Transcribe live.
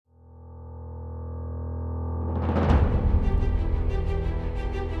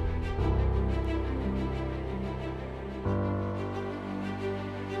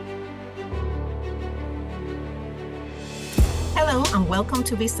and welcome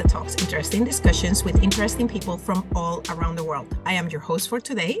to VistaTalks, interesting discussions with interesting people from all around the world. I am your host for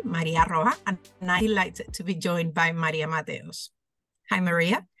today, María Roja, and I'm delighted to be joined by María Mateos. Hi,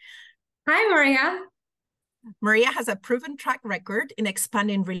 María. Hi, Maria. Maria has a proven track record in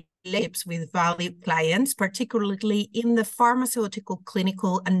expanding relationships with valued clients, particularly in the pharmaceutical,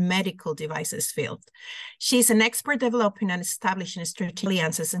 clinical, and medical devices field. She's an expert developing and establishing strategic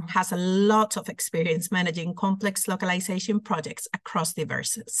alliances and has a lot of experience managing complex localization projects across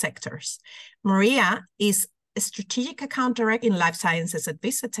diverse sectors. Maria is a strategic account director in life sciences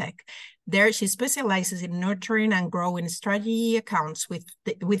Vistatec. There, she specializes in nurturing and growing strategy accounts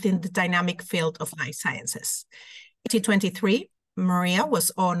within the dynamic field of life sciences. In 2023, Maria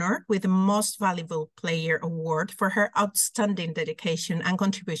was honored with the Most Valuable Player Award for her outstanding dedication and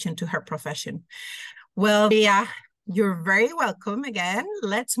contribution to her profession. Well, Maria, you're very welcome again.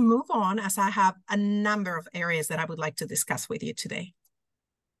 Let's move on, as I have a number of areas that I would like to discuss with you today.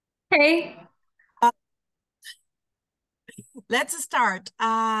 Hey. Let's start.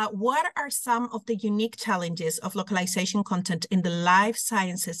 What are some of the unique challenges of localization content in the life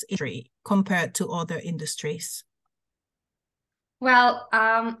sciences industry compared to other industries? Well,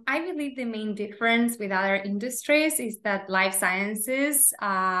 I believe the main difference with other industries is that life sciences,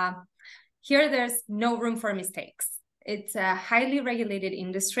 here there's no room for mistakes. It's a highly regulated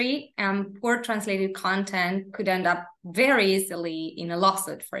industry, and poor translated content could end up very easily in a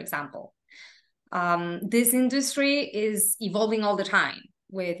lawsuit, for example. This industry is evolving all the time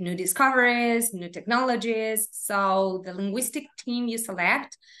with new discoveries, new technologies. So the linguistic team you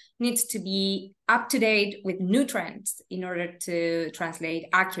select needs to be up to date with new trends in order to translate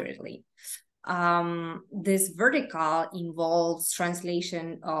accurately. This vertical involves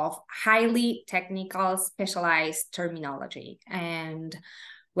translation of highly technical, specialized terminology. And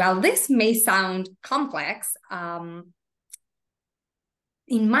while this may sound complex,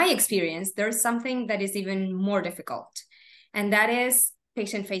 in my experience, there's something that is even more difficult, and that is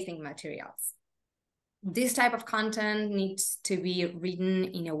patient-facing materials. This type of content needs to be written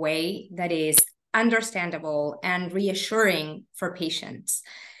in a way that is understandable and reassuring for patients.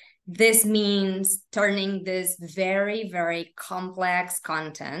 This means turning this very, very complex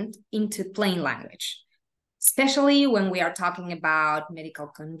content into plain language, especially when we are talking about medical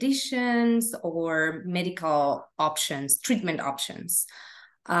conditions or medical options, treatment options.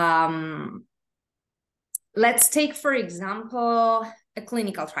 Let's take, for example, a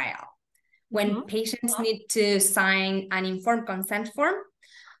clinical trial. When patients need to sign an informed consent form,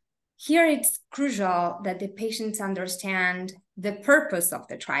 here it's crucial that the patients understand the purpose of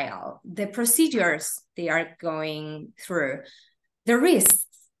the trial, the procedures they are going through, the risks,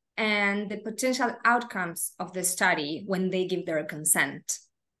 and the potential outcomes of the study when they give their consent.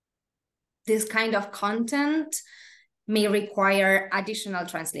 This kind of content may require additional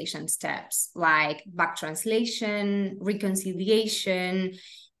translation steps like back translation, reconciliation,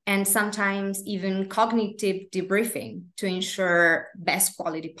 and sometimes even cognitive debriefing to ensure best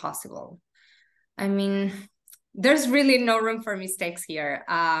quality possible. I mean, there's really no room for mistakes here.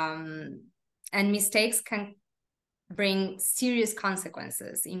 And mistakes can bring serious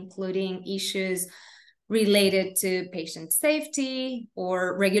consequences, including issues related to patient safety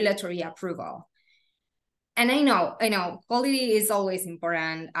or regulatory approval. And I know, quality is always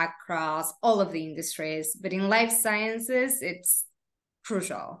important across all of the industries, but in life sciences, it's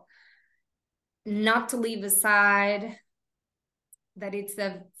crucial. Not to leave aside that it's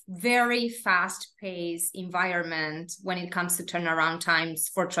a very fast-paced environment when it comes to turnaround times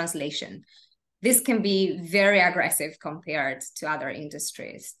for translation. This can be very aggressive compared to other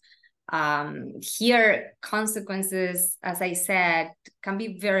industries. Here, consequences, as I said, can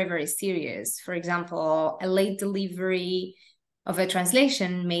be very, very serious. For example, a late delivery of a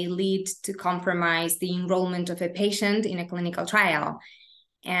translation may lead to compromise the enrollment of a patient in a clinical trial.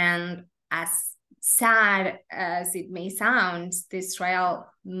 And as sad as it may sound, this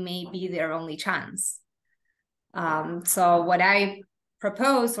trial may be their only chance. So what I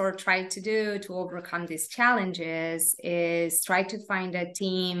propose or try to do to overcome these challenges is try to find a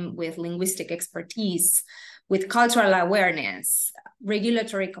team with linguistic expertise, with cultural awareness,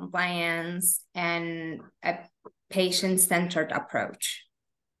 regulatory compliance, and a patient-centered approach.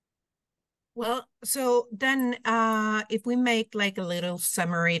 Well, so then if we make like a little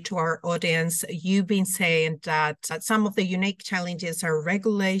summary to our audience, you've been saying that some of the unique challenges are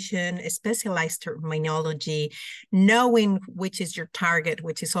regulation, specialized terminology, knowing which is your target,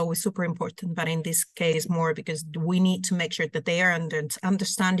 which is always super important, but in this case more because we need to make sure that they are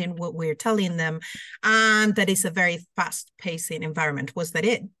understanding what we're telling them, and that it's a very fast-pacing environment. Was that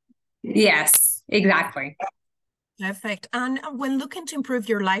it? Yes, exactly. Perfect. And when looking to improve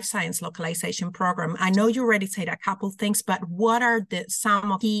your life science localization program, I know you already said a couple of things, but what are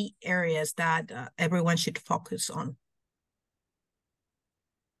some of the key areas that everyone should focus on?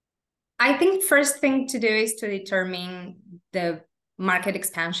 I think first thing to do is to determine the market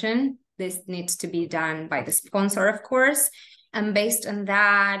expansion. This needs to be done by the sponsor, of course. And based on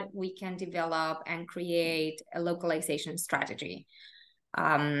that, we can develop and create a localization strategy.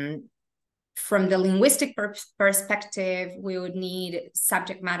 From the linguistic perspective, we would need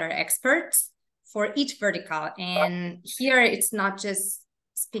subject matter experts for each vertical. And here it's not just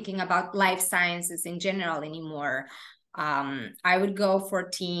speaking about life sciences in general anymore. I would go for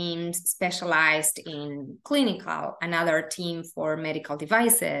teams specialized in clinical, another team for medical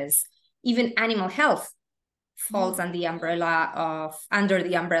devices, even animal health falls under the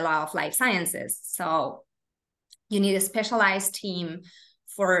umbrella of life sciences. So you need a specialized team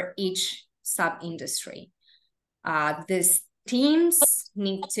for each sub-industry. These teams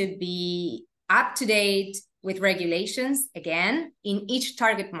need to be up to date with regulations, again, in each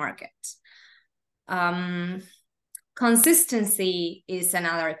target market. Consistency is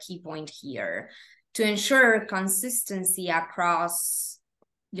another key point here. To ensure consistency across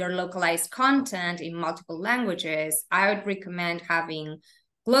your localized content in multiple languages, I would recommend having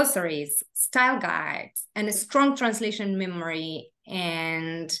glossaries, style guides, and a strong translation memory.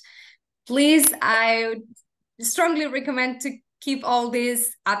 And please, I would strongly recommend to keep all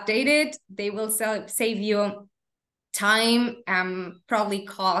this updated. They will save you time and probably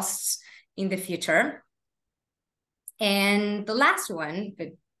costs in the future. And the last one, but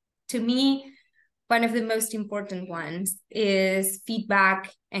to me, one of the most important ones is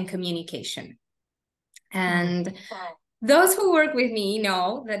feedback and communication. And those who work with me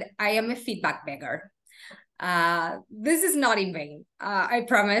know that I am a feedback beggar. This is not in vain. I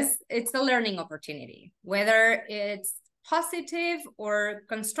promise. It's a learning opportunity, whether it's positive or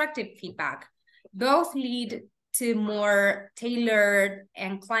constructive feedback. Both lead to more tailored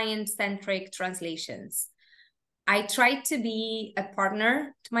and client-centric translations. I try to be a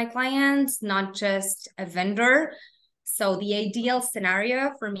partner to my clients, not just a vendor. So the ideal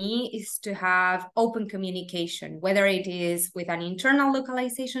scenario for me is to have open communication, whether it is with an internal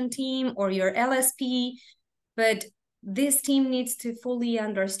localization team or your LSP, but this team needs to fully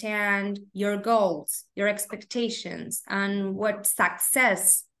understand your goals, your expectations, and what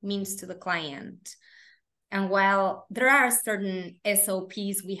success means to the client. And while there are certain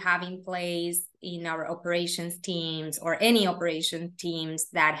SOPs we have in place in our operations teams or any operation teams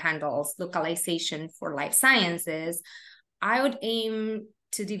that handles localization for life sciences, I would aim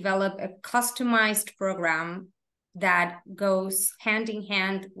to develop a customized program that goes hand in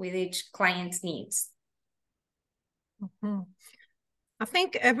hand with each client's needs. Mm-hmm. I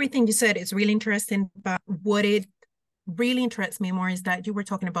think everything you said is really interesting, but what it really interests me more is that you were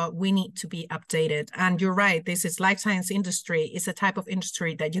talking about we need to be updated. And you're right, this is life science industry. It's a type of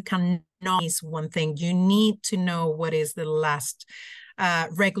industry that you cannot miss one thing. You need to know what is the last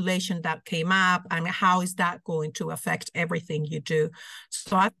regulation that came up and how is that going to affect everything you do.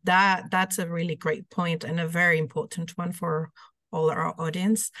 So that's a really great point and a very important one for all our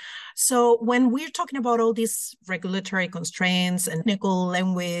audience. So when we're talking about all these regulatory constraints and technical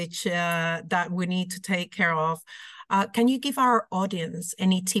language that we need to take care of, can you give our audience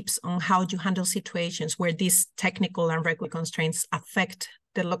any tips on how to handle situations where these technical and regulatory constraints affect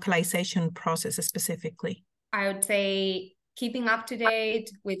the localization process specifically? I would say keeping up to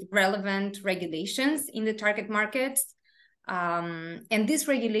date with relevant regulations in the target markets. And these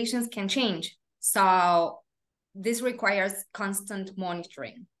regulations can change. So this requires constant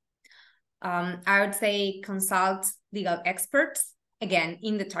monitoring. I would say consult legal experts, again,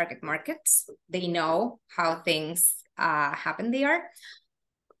 in the target markets. They know how things happen there.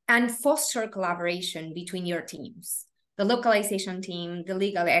 And foster collaboration between your teams, the localization team, the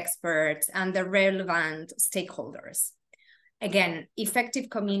legal experts, and the relevant stakeholders. Again, effective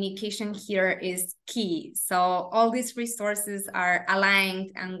communication here is key. So all these resources are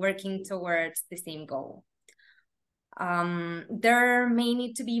aligned and working towards the same goal. There may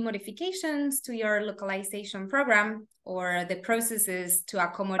need to be modifications to your localization program or the processes to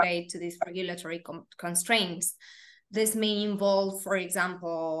accommodate to these regulatory constraints. This may involve, for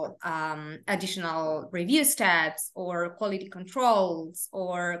example, additional review steps or quality controls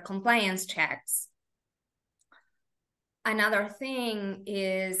or compliance checks. Another thing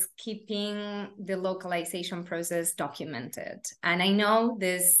is keeping the localization process documented. And I know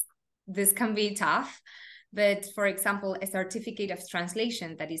this can be tough, but for example, a certificate of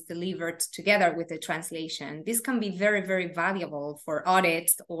translation that is delivered together with the translation, this can be very, very valuable for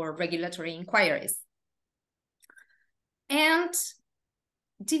audits or regulatory inquiries. and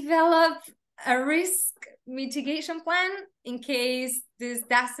develop a risk mitigation plan in case this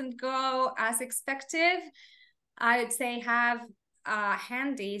doesn't go as expected. I would say have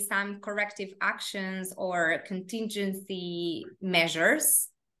handy some corrective actions or contingency measures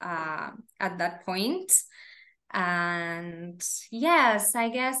at that point. And yes, I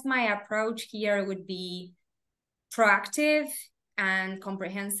guess my approach here would be proactive and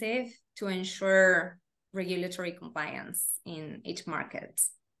comprehensive to ensure regulatory compliance in each market.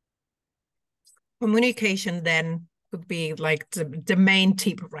 Communication then would be like the main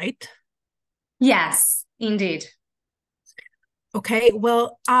tip, right? Yes, indeed. Okay,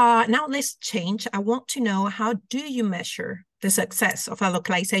 well, now let's change. I want to know, how do you measure the success of a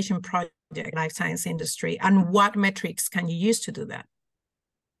localization project in the life science industry, and what metrics can you use to do that?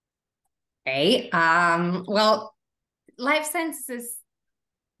 Okay, well, life sciences is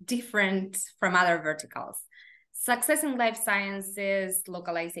different from other verticals. Success in life sciences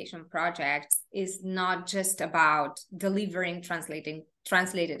localization projects is not just about delivering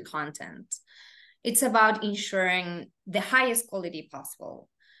translated content. It's about ensuring the highest quality possible,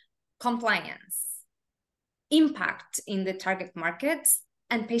 compliance, impact in the target market,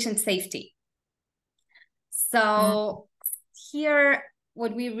 and patient safety. So here,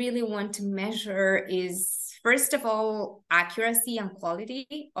 what we really want to measure is, first of all, accuracy and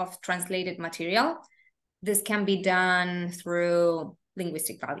quality of translated material. This can be done through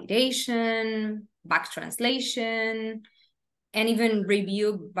linguistic validation, back translation, and even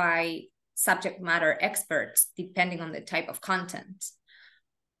review by subject matter experts, depending on the type of content.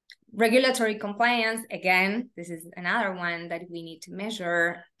 Regulatory compliance, again, this is another one that we need to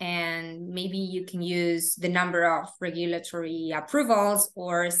measure, and maybe you can use the number of regulatory approvals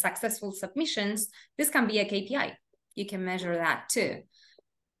or successful submissions. This can be a KPI. You can measure that too.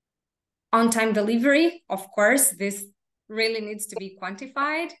 On-time delivery, of course, this really needs to be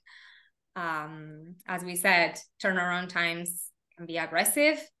quantified. As we said, turnaround times can be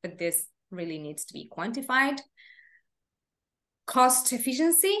aggressive, but this really needs to be quantified. Cost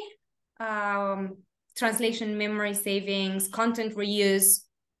efficiency, translation memory savings, content reuse.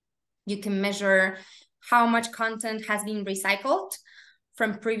 You can measure how much content has been recycled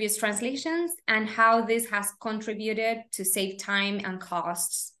from previous translations and how this has contributed to save time and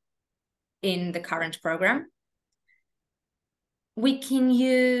costs in the current program. We can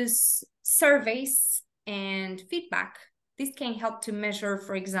use surveys and feedback. This can help to measure,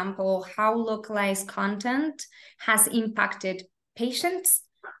 for example, how localized content has impacted patients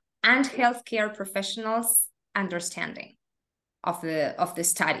and healthcare professionals' understanding of the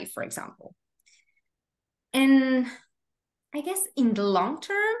study, for example. And I guess in the long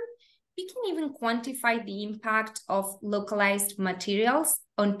term, we can even quantify the impact of localized materials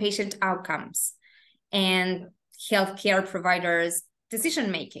on patient outcomes and healthcare providers'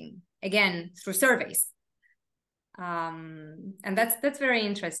 decision-making, again, through surveys. And that's very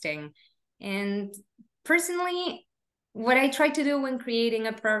interesting. And personally, what I try to do when creating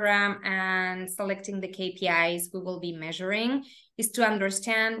a program and selecting the KPIs we will be measuring is to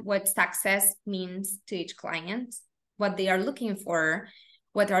understand what success means to each client, what they are looking for,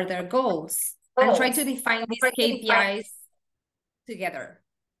 what are their goals, and try to define these KPIs together,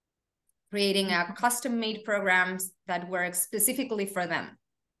 creating a custom-made programs that work specifically for them.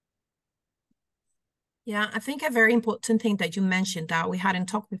 Yeah, I think a very important thing that you mentioned that we hadn't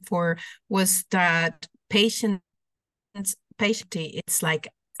talked before was that patient safety. It's like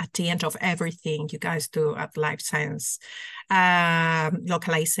at the end of everything you guys do at life science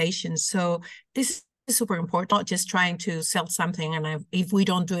localization. So this is super important, not just trying to sell something, and if we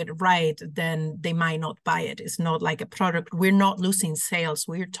don't do it right, then they might not buy it. It's not like a product. We're not losing sales.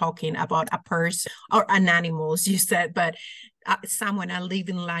 We're talking about a person or an animal, as you said, but someone, a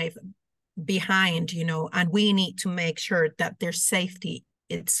living life behind, you know, and we need to make sure that their safety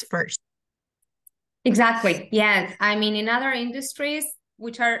is first. Exactly. Yes. I mean, in other industries,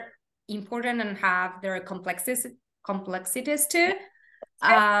 which are important and have their complexities too,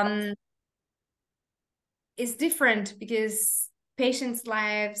 it's different because patients'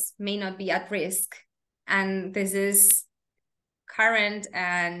 lives may not be at risk. And this is current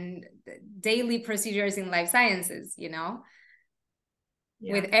and daily procedures in life sciences, you know,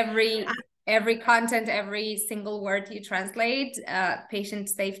 with every content, every single word you translate, patient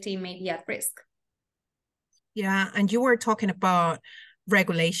safety may be at risk. Yeah, and you were talking about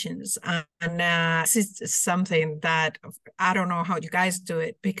regulations, and this is something that I don't know how you guys do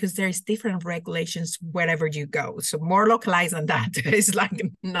it, because there's different regulations wherever you go. So more localized than that is like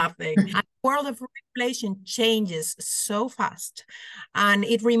nothing. world of regulation changes so fast, and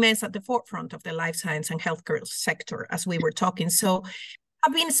it remains at the forefront of the life science and healthcare sector, as we were talking. So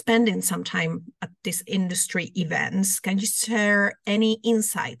I've been spending some time at these industry events. Can you share any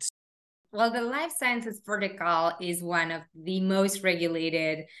insights? Well, the life sciences vertical is one of the most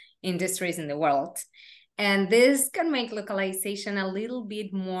regulated industries in the world. And this can make localization a little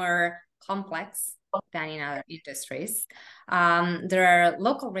bit more complex than in other industries. There are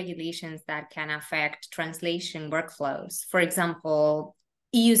local regulations that can affect translation workflows. For example,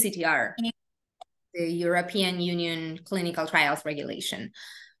 EUCTR, the European Union Clinical Trials Regulation,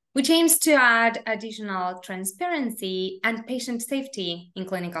 which aims to add additional transparency and patient safety in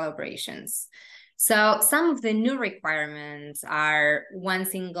clinical operations. So some of the new requirements are one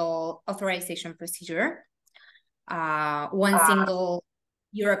single authorization procedure, one single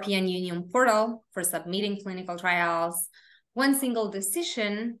European Union portal for submitting clinical trials, one single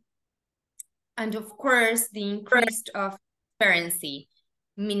decision, and of course, the increase of transparency,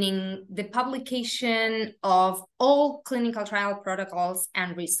 meaning the publication of all clinical trial protocols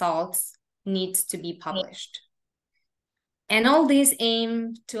and results needs to be published. And all these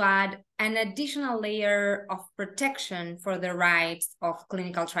aim to add an additional layer of protection for the rights of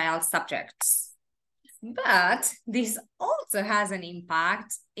clinical trial subjects. But this also has an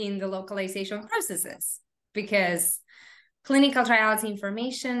impact in the localization processes, because clinical trials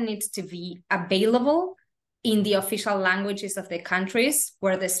information needs to be available in the official languages of the countries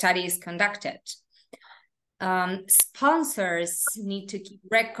where the study is conducted. Sponsors need to keep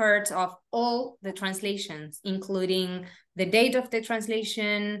records of all the translations, including the date of the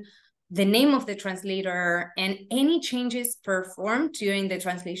translation, the name of the translator, and any changes performed during the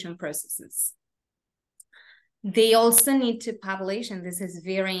translation processes. They also need to publish, and this is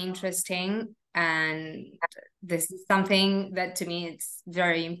very interesting, and this is something that to me it's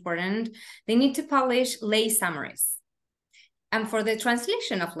very important. They need to publish lay summaries. And for the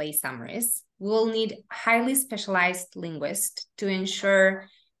translation of lay summaries, we'll need highly specialized linguists to ensure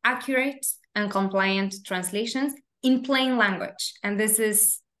accurate and compliant translations in plain language. And this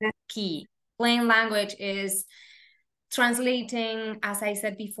is key. Plain language is translating, as I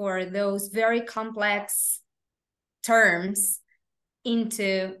said before, those very complex terms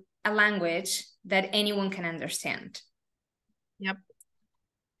into a language that anyone can understand. Yep.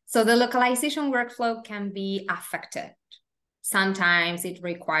 So the localization workflow can be affected. Sometimes it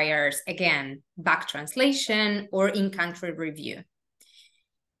requires, again, back translation or in-country review.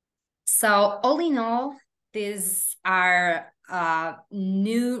 So all in all, these are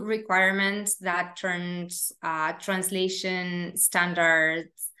new requirements that turns translation standards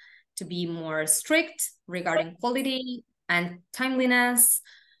to be more strict regarding quality and timeliness.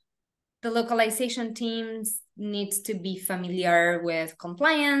 The localization teams need to be familiar with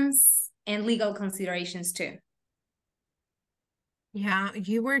compliance and legal considerations too. Yeah,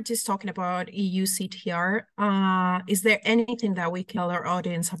 you were just talking about EUCTR. Is there anything that we can tell our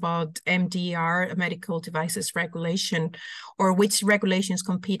audience about MDR, medical devices regulation, or which regulations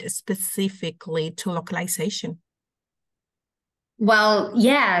compete specifically to localization? Well,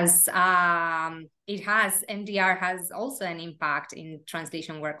 yes, MDR has also an impact in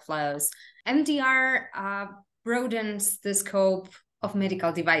translation workflows. MDR broadens the scope of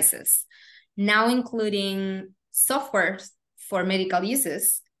medical devices, now including software for medical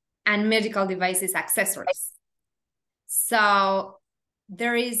uses and medical devices accessories. So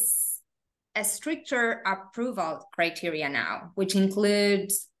there is a stricter approval criteria now, which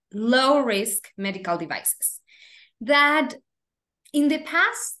includes low-risk medical devices that in the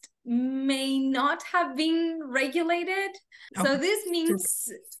past may not have been regulated. Okay. So this means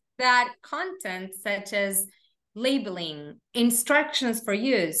that content such as labeling, instructions for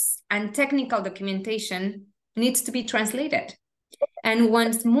use, and technical documentation needs to be translated. And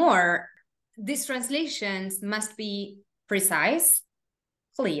once more, these translations must be precise,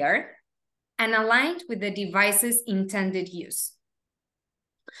 clear, and aligned with the device's intended use.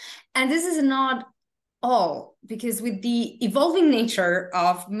 And this is not all, because with the evolving nature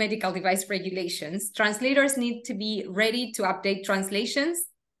of medical device regulations, translators need to be ready to update translations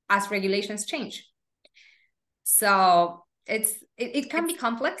as regulations change. So it can be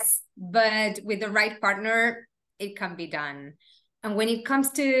complex, but with the right partner, it can be done. And when it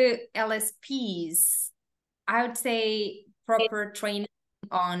comes to LSPs, I would say proper training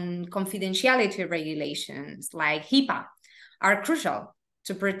on confidentiality regulations like HIPAA are crucial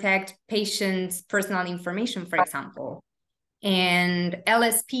to protect patients' personal information, for example. And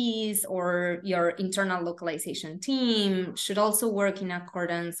LSPs or your internal localization team should also work in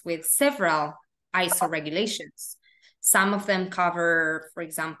accordance with several ISO regulations Some of them cover, for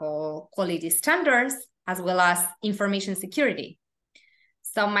example, quality standards, as well as information security.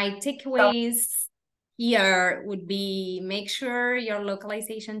 So my takeaways here would be make sure your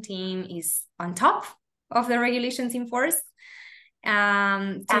localization team is on top of the regulations in force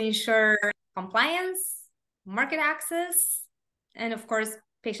to ensure compliance, market access, and of course,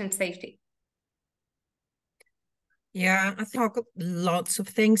 patient safety. Yeah, I talk lots of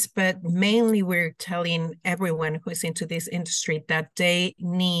things, but mainly we're telling everyone who's into this industry that they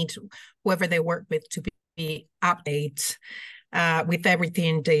need whoever they work with to be updated with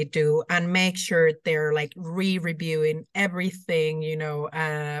everything they do, and make sure they're like re-reviewing everything, you know,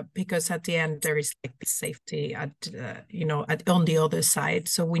 because at the end there is like safety at, you know, on the other side.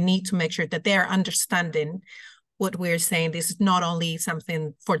 So we need to make sure that they're understanding what we're saying. This is not only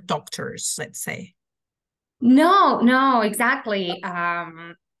something for doctors, let's say. No, exactly.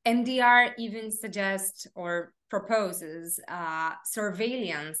 MDR even suggests or proposes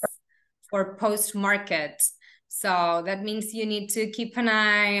surveillance for post-market. So that means you need to keep an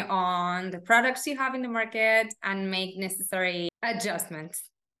eye on the products you have in the market and make necessary adjustments.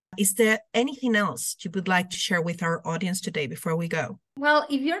 Is there anything else you would like to share with our audience today before we go? Well,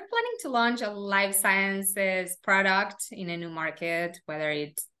 if you're planning to launch a life sciences product in a new market, whether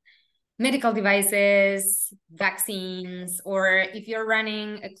it's medical devices, vaccines, or if you're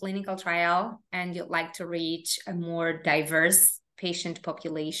running a clinical trial and you'd like to reach a more diverse patient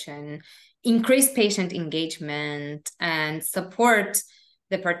population, increase patient engagement, and support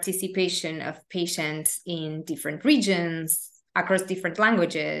the participation of patients in different regions across different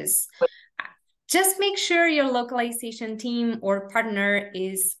languages, just make sure your localization team or partner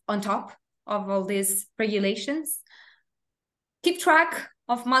is on top of all these regulations. Keep track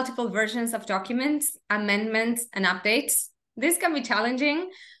of multiple versions of documents, amendments, and updates. This can be challenging.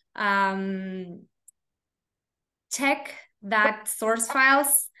 Check that source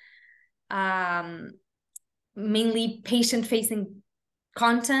files, mainly patient-facing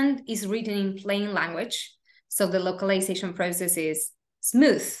content, is written in plain language, so the localization process is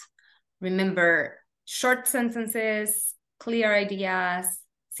smooth. Remember, short sentences, clear ideas,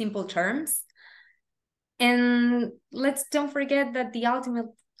 simple terms. And don't forget that the ultimate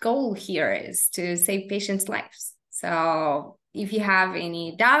goal here is to save patients' lives. So if you have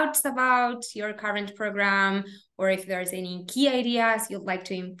any doubts about your current program, or if there's any key ideas you'd like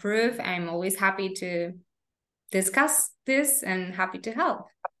to improve, I'm always happy to discuss this and happy to help.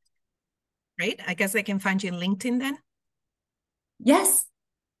 Great. I guess I can find you on LinkedIn then? Yes.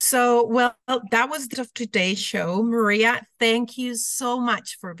 So, well, that was the of today's show. Maria, thank you so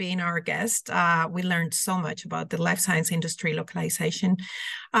much for being our guest. We learned so much about the life science industry localization.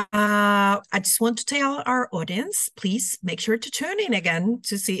 I just want to tell our audience, please make sure to tune in again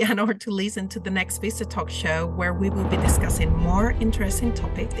to see and or to listen to the next VistaTalks show, where we will be discussing more interesting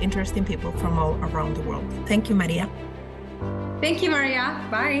topics, interesting people from all around the world. Thank you, Maria. Thank you, Maria.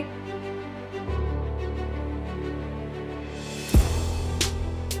 Bye.